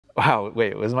Wow,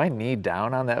 wait, was my knee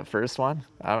down on that first one?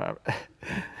 I'm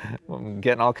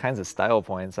getting all kinds of style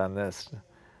points on this.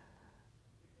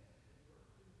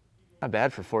 Not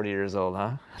bad for 40 years old,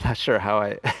 huh? Not sure how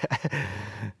I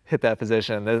hit that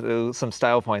position. There's some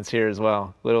style points here as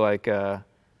well. A little like, I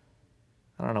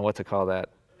don't know what to call that.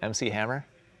 MC Hammer?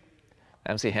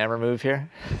 MC Hammer move here.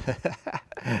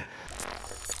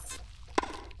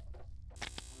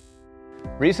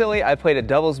 Recently, I played a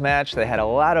doubles match that had a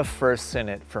lot of firsts in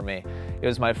it for me. It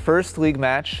was my first league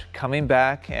match, coming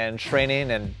back and training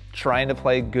and trying to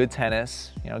play good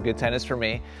tennis, good tennis for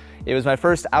me. It was my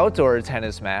first outdoor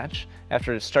tennis match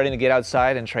after starting to get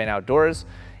outside and train outdoors.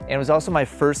 And it was also my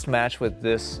first match with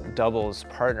this doubles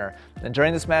partner. And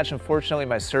during this match, unfortunately,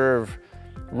 my serve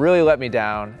really let me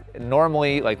down.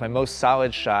 Normally, like my most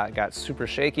solid shot got super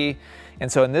shaky.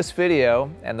 And so in this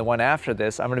video and the one after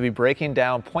this, I'm gonna be breaking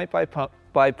down point by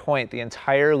point the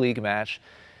entire league match,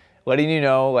 letting you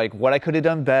know like what I could have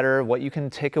done better, what you can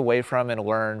take away from and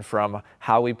learn from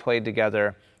how we played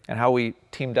together and how we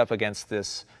teamed up against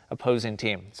this opposing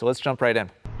team. So let's jump right in.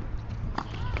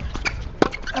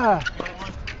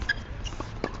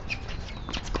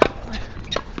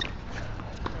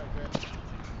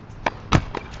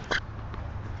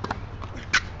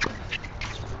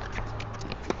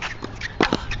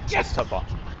 Yes, tough ball.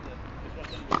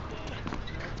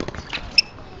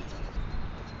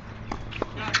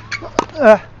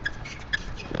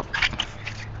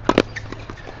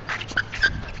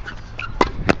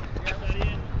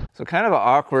 So kind of an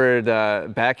awkward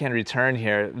backhand return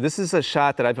here. This is a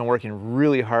shot that I've been working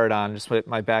really hard on, just with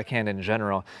my backhand in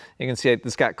general. You can see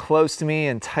this got close to me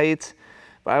and tight,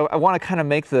 but I want to kind of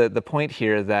make the point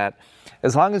here that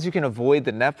as long as you can avoid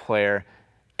the net player,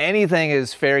 anything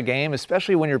is fair game,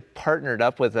 especially when you're partnered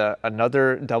up with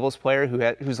another doubles player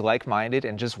who's like-minded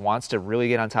and just wants to really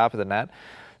get on top of the net.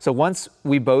 So once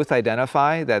we both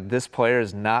identify that this player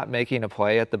is not making a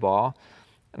play at the ball,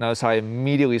 notice how I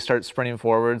immediately start sprinting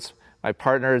forwards. My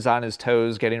partner is on his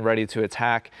toes, getting ready to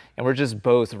attack, and we're just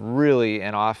both really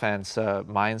in offense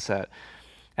mindset.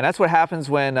 And that's what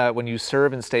happens when you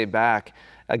serve and stay back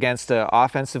against an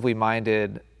offensively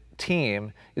minded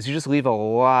team, is you just leave a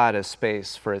lot of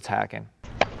space for attacking.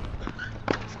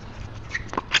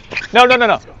 No.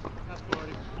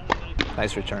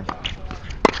 Nice return.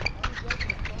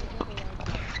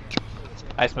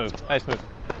 Nice move.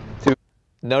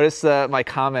 Notice my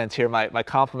comment here, my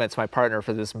compliment to my partner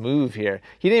for this move here.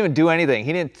 He didn't even do anything.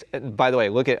 He didn't, by the way,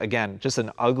 look at, again, just an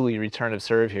ugly return of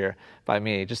serve here by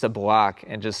me, just a block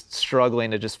and just struggling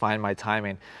to just find my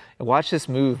timing. And watch this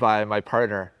move by my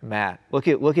partner, Matt. Look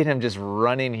at him just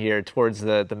running here towards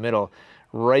the middle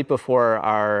right before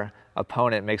our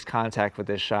opponent makes contact with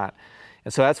this shot.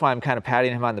 And so that's why I'm kind of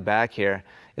patting him on the back here,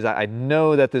 is I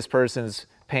know that this person's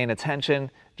paying attention,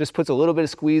 just puts a little bit of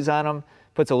squeeze on him,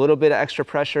 puts a little bit of extra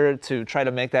pressure to try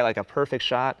to make that like a perfect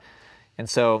shot. And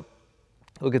so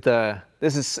look at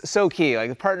this is so key. Like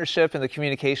the partnership and the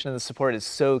communication and the support is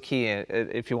so key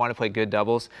if you want to play good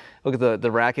doubles. Look at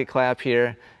the racket clap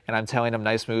here, and I'm telling him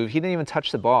nice move. He didn't even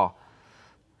touch the ball.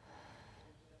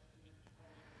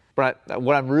 But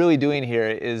what I'm really doing here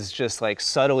is just like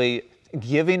subtly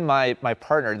giving my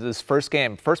partner this first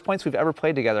points we've ever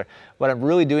played together. What I'm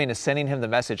really doing is sending him the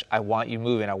message, I want you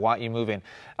moving,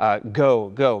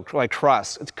 go, like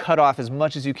cross, cut off as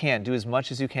much as you can, do as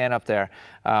much as you can up there.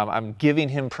 I'm giving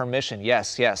him permission,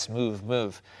 yes,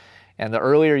 move. And the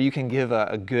earlier you can give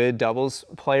a good doubles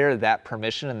player that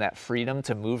permission and that freedom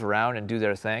to move around and do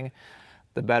their thing,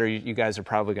 the better you guys are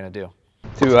probably gonna do.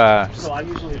 So I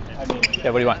usually,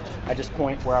 yeah, what do you want? I just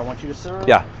point where I want you to serve.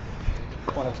 Yeah.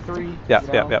 One of three. Yeah.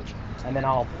 And then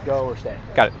I'll go or stay.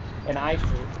 Got it. And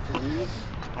for these,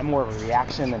 I'm more of a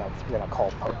reaction than a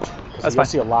call poach. That's you'll fine.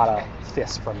 see a lot of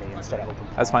fists from me instead of open.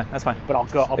 That's fine. But I'll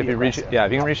if be you reach it,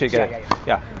 if you can reach it, get it.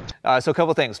 Yeah. So a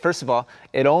couple things. First of all,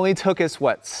 it only took us,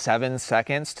 7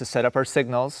 seconds to set up our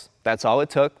signals. That's all it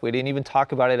took. We didn't even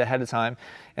talk about it ahead of time.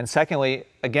 And secondly,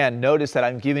 again, notice that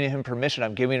I'm giving him permission.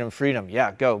 I'm giving him freedom.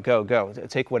 Yeah, go.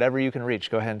 Take whatever you can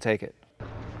reach. Go ahead and take it.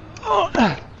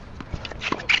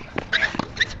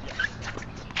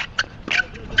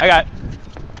 I got it.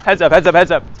 Heads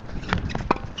up.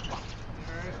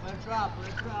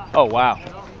 Oh, wow.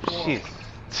 Jeez.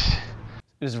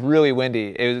 It was really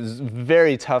windy. It was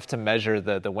very tough to measure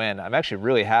the wind. I'm actually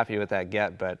really happy with that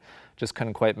get, but just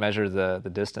couldn't quite measure the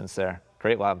distance there.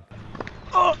 Great lob.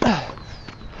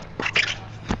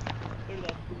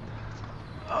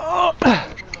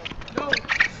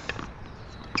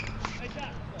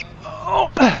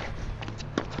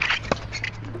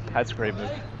 That's a great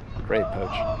move. Great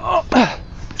poach.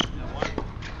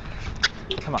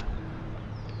 Come on.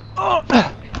 Oh, boy.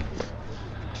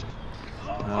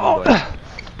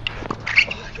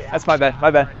 That's my bad,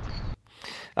 my bad.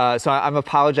 So I'm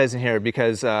apologizing here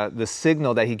because the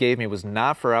signal that he gave me was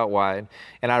not for out wide.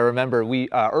 And I remember we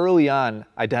early on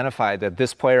identified that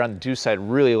this player on the deuce side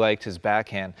really liked his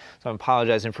backhand. So I'm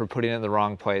apologizing for putting it in the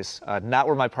wrong place. Not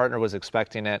where my partner was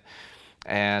expecting it,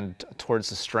 and towards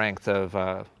the strength of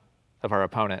our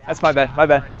opponent. That's my bad, my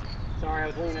bad. Sorry, I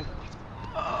was leaning.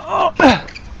 Oh,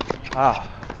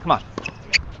 come on.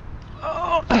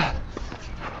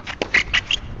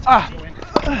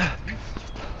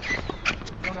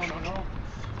 No.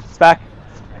 It's back.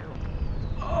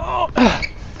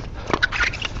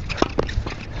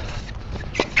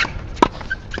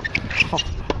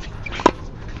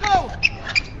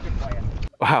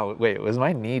 Wow, wait, was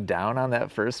my knee down on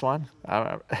that first one?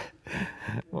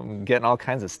 I'm getting all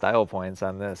kinds of style points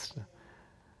on this.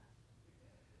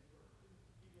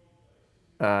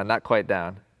 Not quite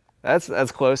down.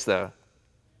 That's close though.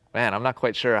 Man, I'm not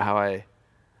quite sure how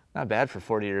not bad for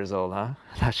 40 years old, huh?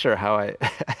 Not sure how I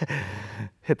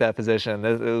hit that position.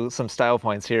 There's some style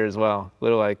points here as well. A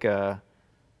little like, I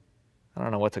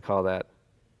don't know what to call that.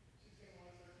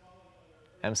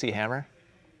 MC Hammer?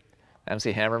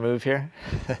 MC Hammer move here.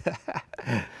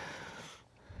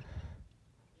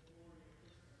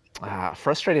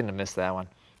 Frustrating to miss that one.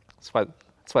 That's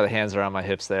why the hands are on my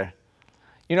hips there.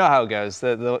 You know how it goes.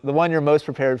 The one you're most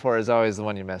prepared for is always the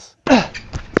one you miss.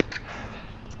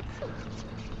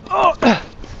 All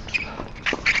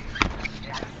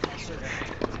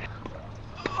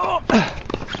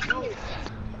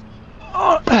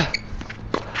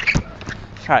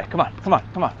right, come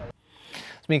on.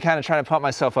 Me kind of trying to pump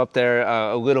myself up there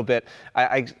a little bit.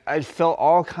 I felt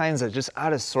all kinds of just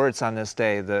out of sorts on this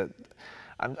day.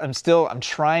 I'm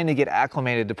trying to get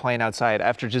acclimated to playing outside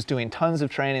after just doing tons of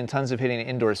training, tons of hitting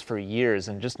indoors for years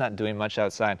and just not doing much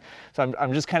outside. So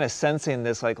I'm just kind of sensing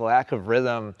this like lack of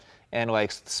rhythm and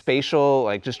like spatial,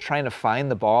 like just trying to find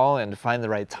the ball and to find the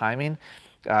right timing.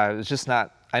 It's just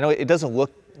not, I know it doesn't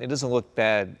look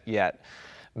bad yet,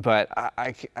 but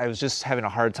I was just having a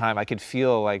hard time. I could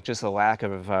feel like just a lack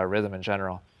of rhythm in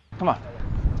general. Come on.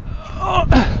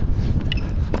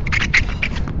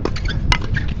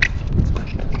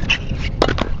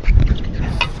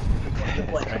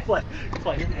 Play.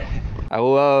 I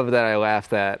love that I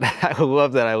laughed that. I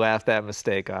love that I laughed that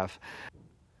mistake off.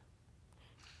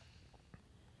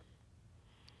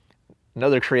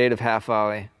 Another creative half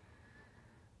volley.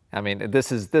 I mean,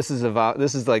 this is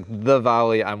like the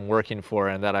volley I'm working for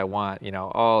and that I want, you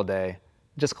know, all day.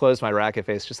 Just closed my racket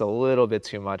face just a little bit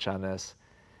too much on this,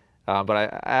 but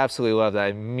I absolutely love that. I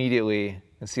immediately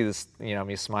can see this, you know,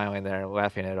 me smiling there,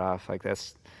 laughing it off. Like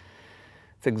it's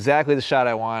exactly the shot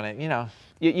I want. And you know,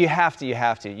 you have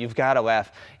to. You've got to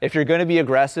laugh. If you're going to be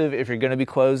aggressive, if you're going to be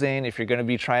closing, if you're going to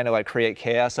be trying to like create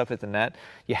chaos up at the net,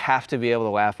 you have to be able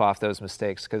to laugh off those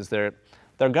mistakes because they're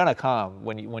gonna come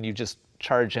when you just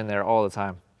charge in there all the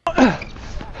time.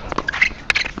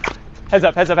 Heads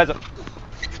up.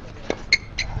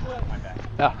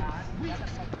 Oh.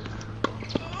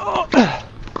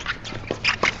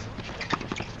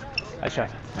 Nice shot.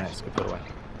 Nice, good put away.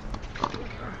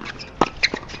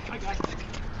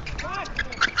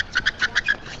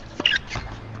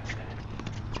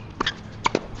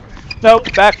 No,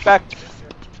 back.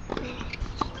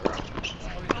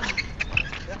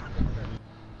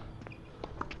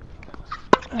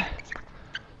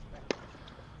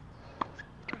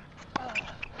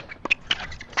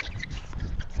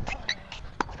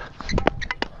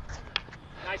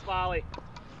 Nice volley.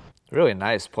 Really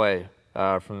nice play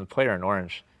from the player in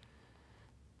orange.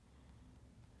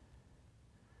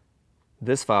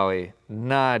 This volley,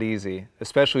 not easy,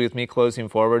 especially with me closing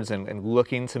forwards and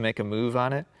looking to make a move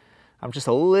on it. I'm just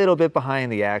a little bit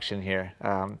behind the action here.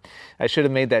 I should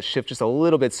have made that shift just a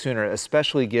little bit sooner,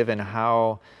 especially given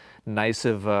how nice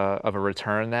of a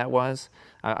return that was.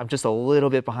 I'm just a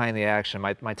little bit behind the action.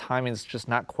 My timing's just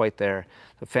not quite there.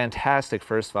 A fantastic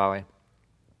first volley.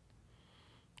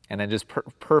 And then just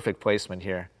perfect placement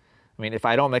here. I mean, if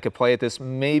I don't make a play at this,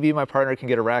 maybe my partner can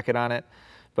get a racket on it,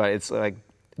 but it's like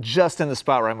just in the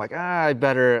spot where I'm like, I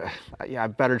better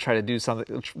try to do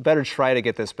something, better try to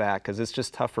get this back because it's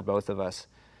just tough for both of us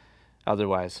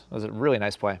otherwise. It was a really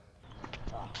nice play.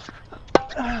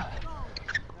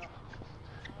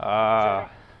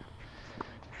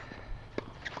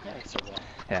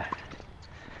 Yeah.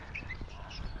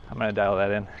 I'm gonna dial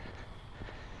that in.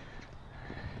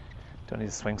 Don't need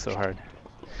to swing so hard.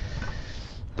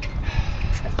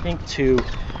 I think too,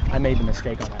 I made the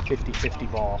mistake on that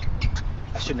 50-50 ball.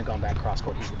 I shouldn't have gone back cross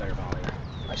court. He's the better volleyer.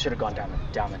 I should have gone down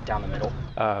the middle.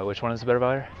 Which one is the better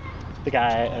volleyer? The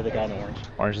guy in the orange.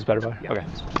 Orange is better by? Yeah. Okay.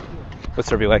 What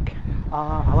serve you like?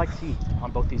 I like T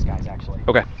on both these guys, actually.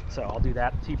 Okay. So I'll do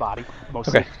that T body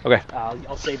mostly. Okay.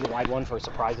 I'll save the wide one for a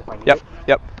surprise if I need it.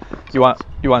 Yep. You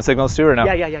want signals too or no?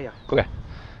 Yeah. Okay.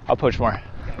 I'll poach more.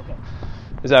 Okay.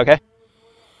 Is that okay?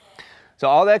 So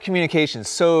all that communication is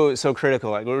so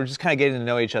critical. Like, we're just kind of getting to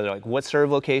know each other. Like, what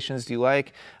serve locations do you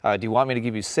like? Do you want me to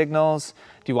give you signals?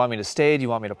 Do you want me to stay? Do you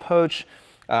want me to poach?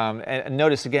 And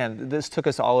notice again, this took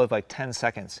us all of like 10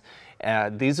 seconds.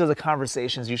 These are the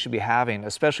conversations you should be having,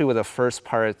 especially with a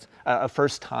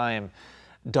first time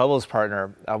doubles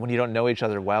partner when you don't know each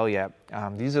other well yet.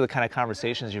 These are the kind of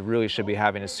conversations you really should be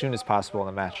having as soon as possible in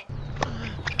the match.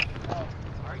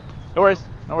 No worries.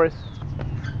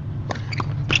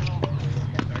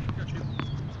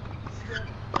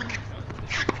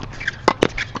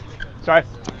 Sorry.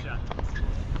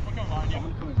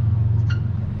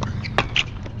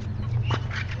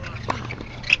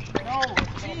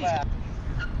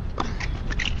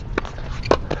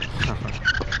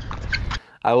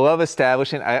 I love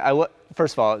establishing,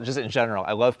 first of all, just in general,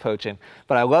 I love poaching,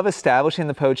 but I love establishing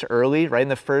the poach early, right in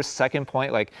the first, second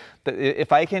point. Like,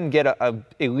 if I can get at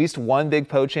least one big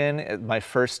poach in at my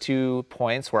first 2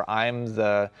 points where I'm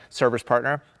the server's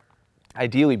partner,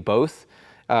 ideally both,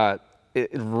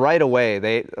 right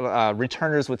away,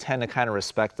 returners would tend to kind of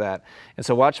respect that. And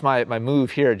so watch my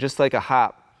move here, just like a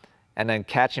hop, and then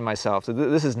catching myself. So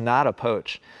this is not a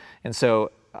poach. And so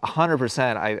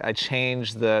 100%, I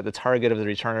changed the target of the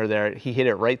returner there. He hit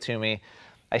it right to me.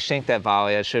 I shanked that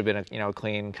volley. It should have been a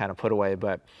clean kind of put away,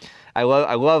 but I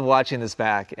love watching this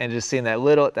back and just seeing that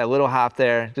little hop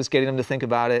there, just getting him to think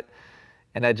about it,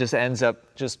 and that just ends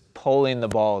up just pulling the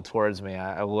ball towards me.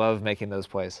 I love making those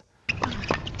plays.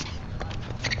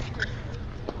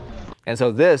 And so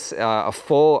this, a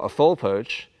full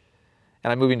poach,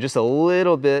 and I'm moving just a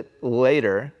little bit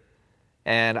later.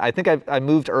 And I think I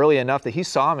moved early enough that he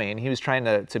saw me and he was trying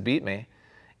to beat me.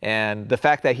 And the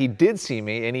fact that he did see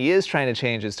me and he is trying to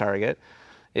change his target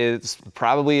is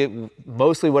probably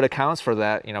mostly what accounts for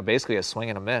that, basically a swing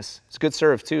and a miss. It's a good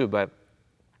serve too, but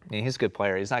I mean, he's a good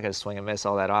player. He's not going to swing and miss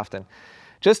all that often.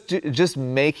 Just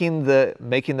making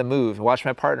the move. Watch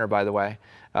my partner, by the way,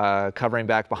 covering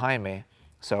back behind me.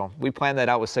 So we planned that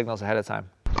out with signals ahead of time.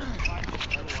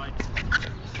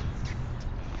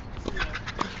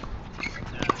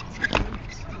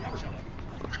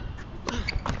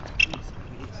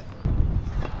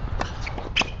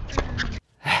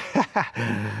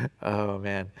 Oh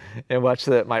man! And watch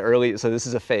my early. So this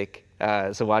is a fake.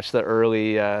 So watch the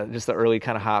early, just the early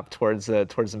kind of hop towards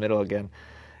the middle again.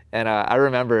 And I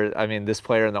remember, I mean, this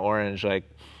player in the orange, like,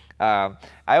 I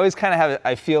always kind of have,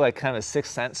 I feel like kind of a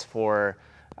sixth sense for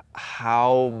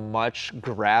how much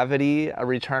gravity a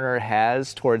returner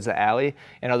has towards the alley.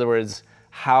 In other words,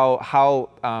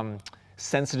 how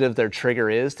sensitive their trigger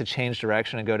is to change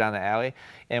direction and go down the alley.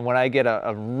 And when I get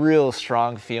a real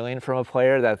strong feeling from a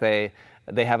player that they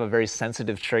have a very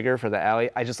sensitive trigger for the alley,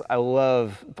 I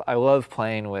love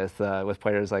playing with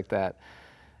players like that,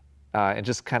 and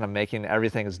just kind of making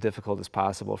everything as difficult as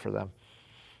possible for them.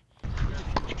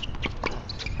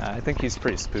 I think he's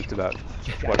pretty spooked about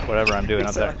whatever I'm doing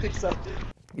up there. I think so.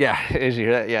 Yeah, as you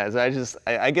hear that, yeah. So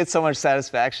I get so much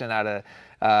satisfaction out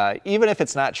of, even if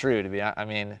it's not true, to be honest. I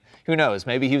mean, who knows?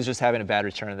 Maybe he was just having a bad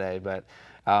return day, but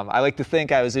I like to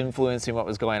think I was influencing what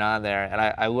was going on there, and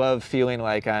I love feeling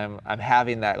like I'm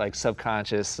having that like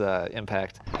subconscious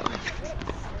impact.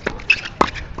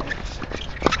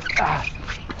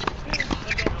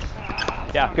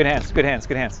 Yeah, good hands, good hands,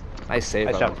 good hands. Nice save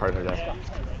Nice by job. my partner there.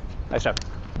 Nice job.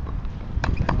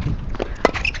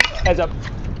 Heads up.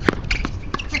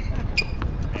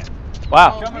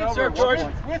 Wow. Coming over, George.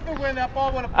 With the wind, that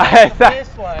ball would have I put the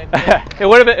baseline. it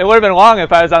would have been long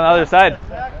if I was on the other side.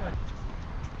 Exactly.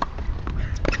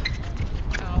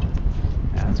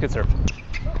 Yeah, that's a good serve.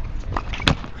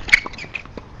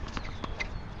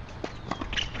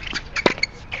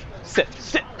 Sit.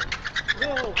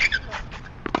 Whoa.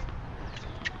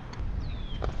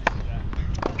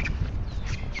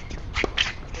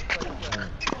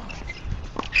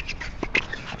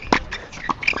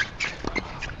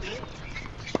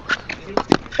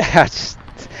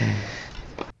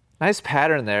 Nice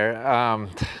pattern there.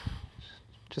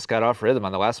 Just got off rhythm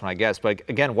on the last one, I guess. But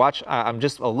again, watch, I'm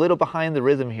just a little behind the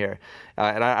rhythm here.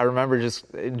 And I remember just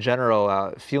in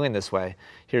general feeling this way.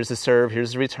 Here's the serve,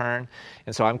 here's the return.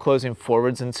 And so I'm closing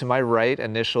forwards into my right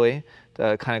initially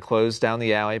to kind of close down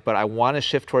the alley, but I want to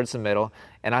shift towards the middle,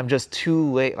 and I'm just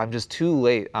too late. I'm just too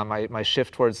late on my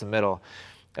shift towards the middle.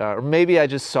 Or maybe I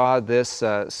just saw this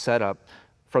setup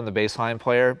from the baseline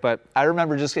player, but I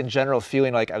remember just in general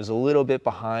feeling like I was a little bit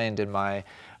behind in my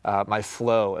my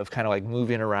flow of kind of like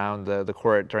moving around the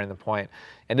court during the point.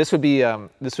 And this would be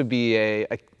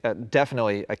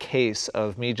definitely a case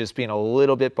of me just being a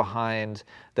little bit behind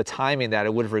the timing that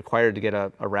it would have required to get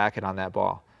a racket on that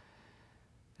ball.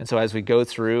 And so as we go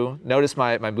through, notice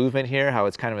my movement here, how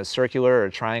it's kind of a circular or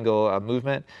triangle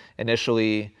movement.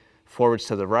 Initially forwards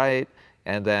to the right,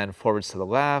 and then forwards to the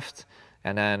left,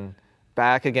 and then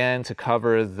back again to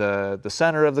cover the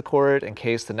center of the court in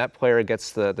case the net player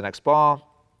gets the next ball,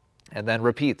 and then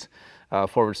repeat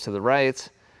forwards to the right.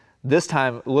 This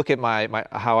time, look at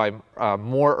how I'm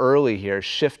more early here,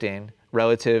 shifting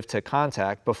relative to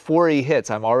contact. Before he hits,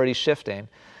 I'm already shifting.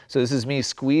 So this is me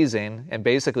squeezing and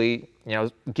basically,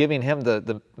 giving him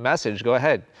the message, go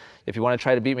ahead. If you want to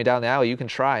try to beat me down the alley, you can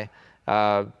try.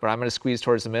 But I'm going to squeeze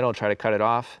towards the middle and try to cut it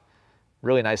off.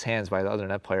 Really nice hands by the other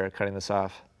net player cutting this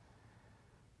off.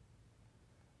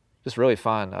 Just really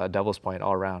fun doubles point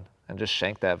all around. And just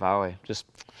shank that volley. Just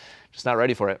not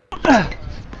ready for it.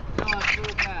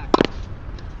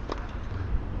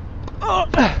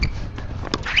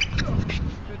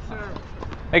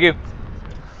 Thank you.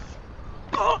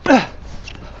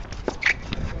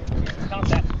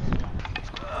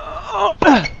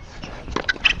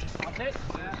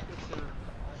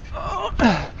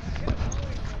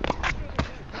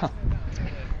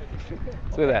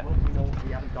 Look at that.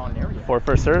 We haven't gone there yet. 4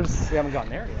 first serves. We haven't gone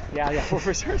there yet. Yeah, 4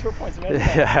 first serves, 4 points.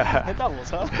 Yeah. Hit doubles,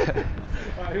 huh? All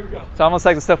right, here we go. It's almost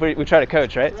like the stuff we try to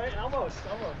coach, right? Right, almost.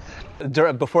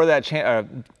 Before that,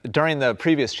 during the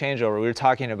previous changeover, we were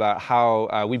talking about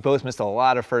how we both missed a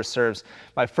lot of first serves.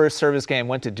 My first service game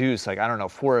went to deuce, like, I don't know,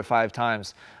 4 or 5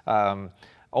 times.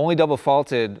 Only double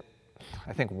faulted,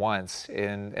 I think, once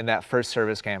in that first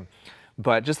service game.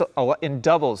 But just in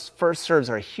doubles, first serves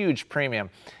are a huge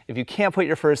premium. If you can't put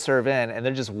your first serve in and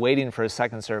they're just waiting for a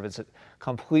second serve, it's a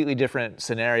completely different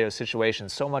scenario, situation.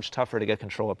 So much tougher to get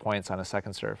control of points on a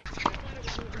second serve.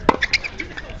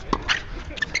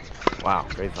 Wow,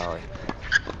 great volley.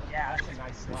 Yeah, that's a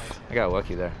nice slice. I got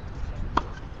lucky there.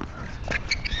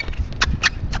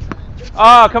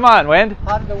 Oh, come on, wind.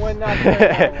 How did the wind not carry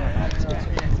that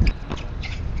one?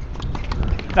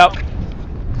 Nope.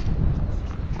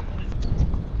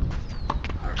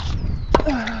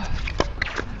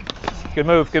 Good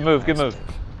move, good move, good move.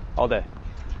 All day.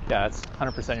 Yeah, it's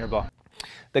 100% your ball.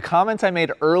 The comment I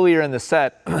made earlier in the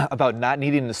set about not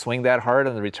needing to swing that hard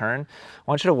on the return, I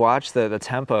want you to watch the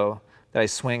tempo that I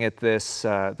swing at this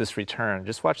return.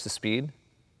 Just watch the speed.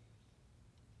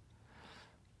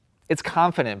 It's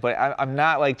confident, but I'm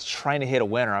not like trying to hit a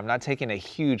winner. I'm not taking a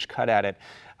huge cut at it.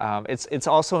 It's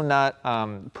also not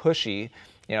pushy.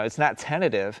 It's not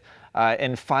tentative.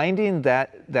 And finding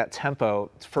that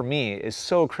tempo, for me, is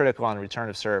so critical on the return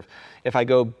of serve. If I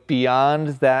go beyond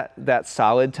that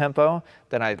solid tempo,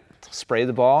 then I spray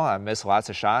the ball, I miss lots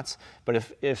of shots. But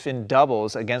if in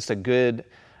doubles against a good,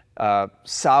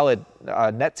 solid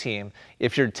net team,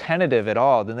 if you're tentative at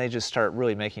all, then they just start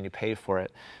really making you pay for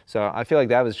it. So I feel like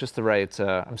that was just the right,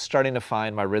 I'm starting to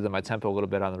find my rhythm, my tempo a little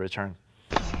bit on the return.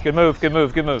 Good move, good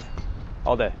move, good move.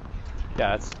 All day.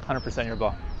 Yeah, it's 100% your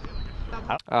ball.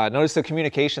 Notice the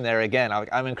communication there again.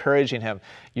 I'm encouraging him.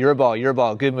 Your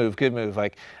ball, good move, good move.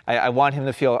 Like I want him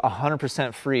to feel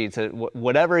 100% free to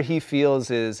whatever he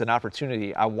feels is an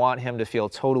opportunity. I want him to feel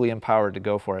totally empowered to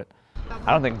go for it.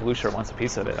 I don't think Blue Shirt wants a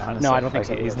piece of it, honestly. No, I don't think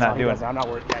so. He's not doing it. I'm not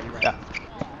worried. Yeah, you're right. Yeah.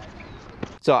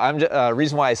 So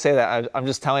reason why I say that, I'm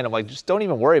just telling him, like, just don't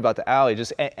even worry about the alley,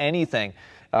 just anything.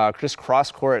 Just cross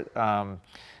court.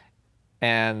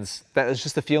 And that was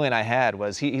just the feeling I had,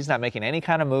 was he's not making any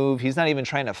kind of move. He's not even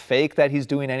trying to fake that he's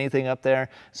doing anything up there.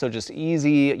 So just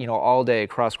easy, all day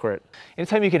cross court.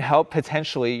 Anytime you can help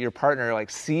potentially your partner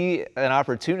like see an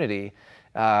opportunity,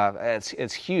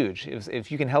 it's huge.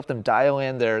 If you can help them dial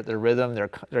in their rhythm,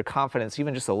 their confidence,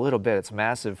 even just a little bit, it's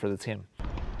massive for the team.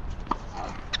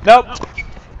 Nope.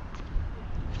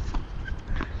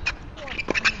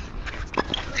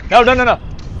 No.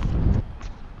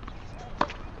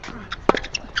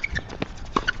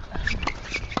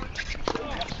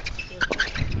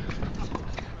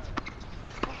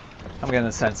 I'm getting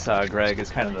the sense Greg is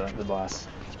kind of the boss.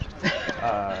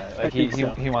 Like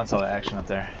he wants all the action up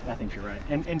there. I think you're right,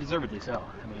 and deservedly so.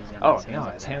 I mean, he's Oh,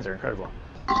 his hands are incredible.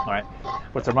 All right,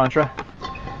 what's our mantra?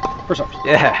 First off.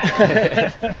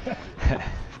 Yeah.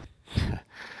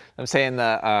 I'm saying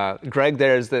Greg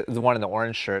there is the one in the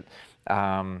orange shirt.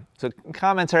 So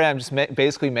commentary I'm just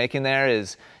basically making there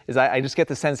is I just get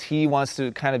the sense he wants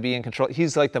to kind of be in control.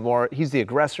 He's like he's the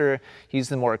aggressor. He's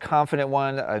the more confident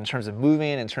one in terms of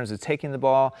moving, in terms of taking the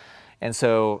ball. And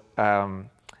so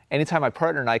anytime my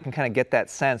partner and I can kind of get that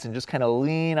sense and just kind of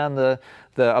lean on the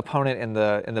opponent in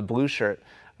the blue shirt,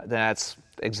 then that's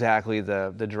exactly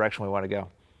the direction we want to go.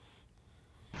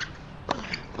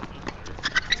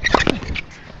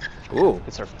 Ooh.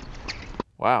 Good serve.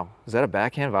 Wow. Is that a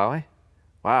backhand volley?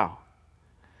 Wow.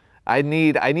 I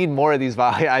need more of these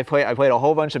volleys. I played a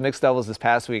whole bunch of mixed doubles this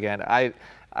past weekend.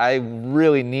 I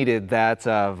really needed that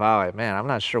volley. Man, I'm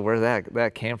not sure where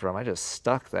that came from. I just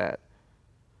stuck that.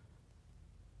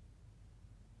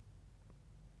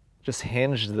 Just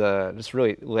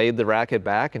really laid the racket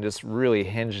back and just really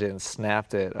hinged it and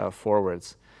snapped it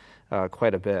forwards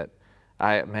quite a bit.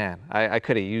 I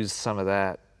could have used some of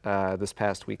that this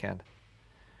past weekend.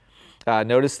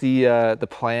 Notice the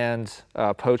planned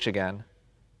poach again.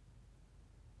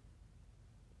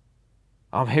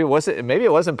 Oh, maybe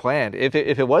it wasn't planned. If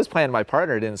it was planned, my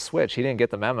partner didn't switch. He didn't get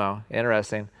the memo.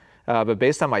 Interesting. But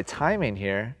based on my timing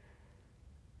here,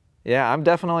 yeah, I'm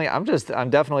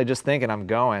definitely just thinking I'm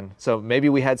going. So maybe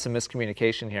we had some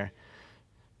miscommunication here.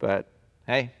 But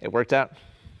hey, it worked out.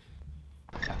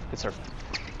 Yeah, good serve.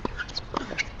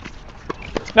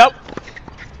 Nope.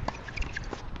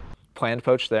 Planned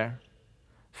poach there.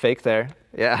 Fake there.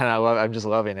 Yeah, and I'm just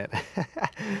loving it.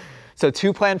 So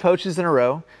 2 planned poaches in a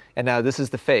row. And now this is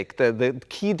the fake. The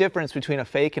key difference between a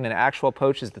fake and an actual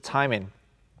poach is the timing.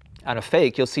 On a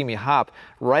fake, you'll see me hop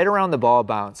right around the ball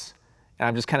bounce. And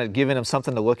I'm just kind of giving him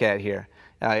something to look at here.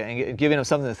 And giving him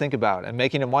something to think about and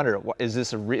making him wonder, is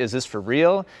this for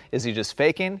real? Is he just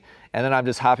faking? And then I'm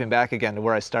just hopping back again to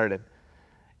where I started.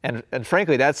 And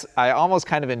frankly, I almost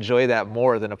kind of enjoy that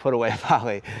more than a put away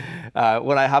volley.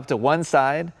 When I hop to one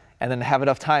side and then have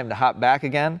enough time to hop back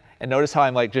again, and notice how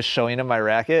I'm like just showing him my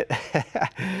racket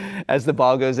as the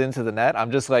ball goes into the net.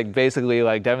 I'm just like basically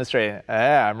like demonstrating,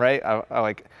 yeah, I'm right.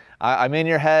 I'm in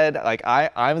your head. Like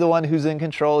I'm the one who's in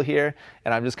control here,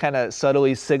 and I'm just kind of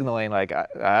subtly signaling like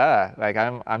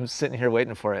I'm sitting here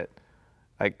waiting for it.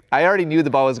 Like I already knew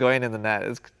the ball was going in the net.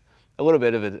 It's a little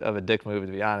bit of a dick move,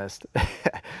 to be honest.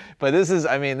 But this is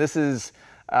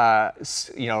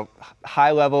you know,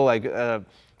 high level,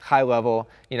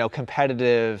 you know,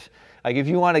 competitive. Like if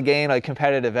you want to gain like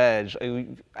competitive edge,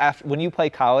 when you play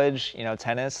college, you know,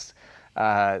 tennis,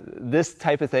 this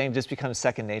type of thing just becomes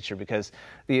second nature because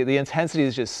the intensity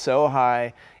is just so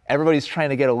high. Everybody's trying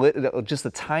to get just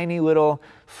a tiny little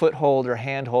foothold or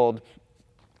handhold.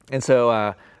 And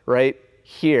so right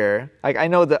here, like I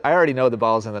already know the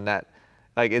ball's in the net.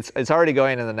 Like it's already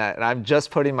going in the net, and I'm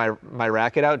just putting my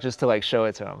racket out just to like show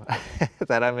it to him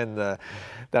that I'm in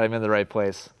the right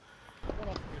place.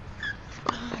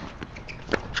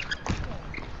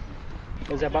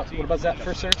 What about that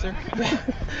first serve, sir?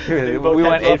 We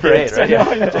went 8 for 8, right?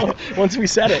 Yeah. Once we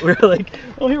said it, we were like,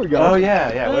 oh, here we go. Oh,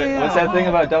 yeah. What's that thing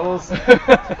about doubles?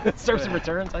 Serves and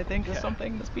returns, I think, is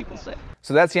something as people say.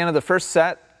 So that's the end of the first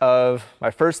set of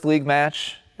my first league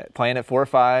match, playing at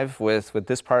 4-5 with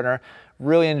this partner.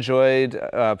 Really enjoyed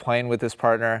playing with this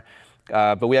partner,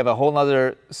 but we have a whole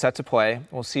nother set to play.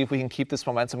 We'll see if we can keep this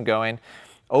momentum going.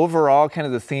 Overall, kind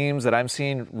of the themes that I'm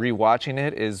seeing rewatching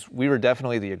it is we were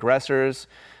definitely the aggressors.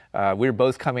 We were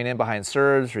both coming in behind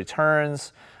serves,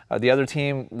 returns. The other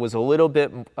team was a little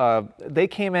bit, they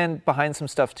came in behind some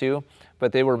stuff too,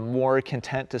 but they were more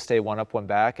content to stay one up, one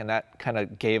back, and that kind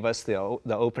of gave us the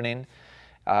opening.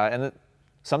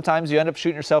 Sometimes you end up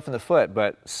shooting yourself in the foot,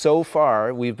 but so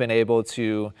far we've been able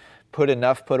to put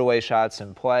enough put-away shots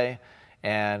in play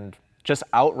and just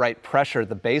outright pressure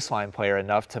the baseline player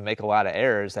enough to make a lot of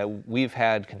errors that we've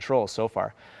had control so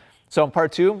far. So in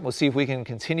part 2, we'll see if we can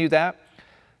continue that.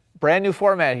 Brand new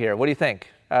format here. What do you think?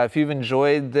 If you've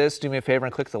enjoyed this, do me a favor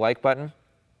and click the like button.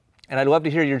 And I'd love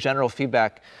to hear your general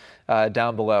feedback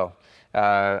down below.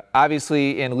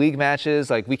 Obviously, in league matches,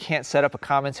 like we can't set up a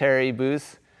commentary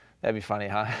booth. That'd be funny,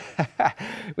 huh?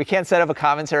 We can't set up a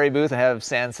commentary booth and have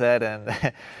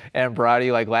Sanset and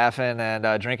Brody like laughing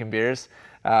and drinking beers.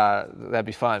 That'd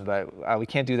be fun, but we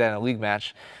can't do that in a league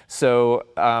match. So,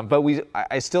 but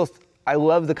I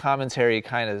love the commentary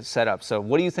kind of setup. So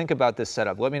what do you think about this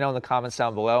setup? Let me know in the comments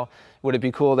down below. Would it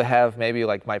be cool to have maybe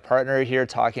like my partner here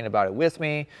talking about it with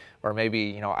me, or maybe,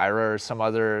 you know, Ira or some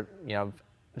other, you know,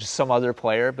 just some other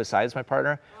player besides my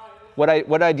partner?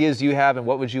 What ideas do you have, and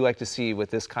what would you like to see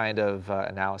with this kind of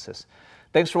analysis?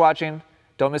 Thanks for watching.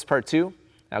 Don't miss part 2.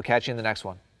 I'll catch you in the next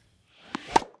one.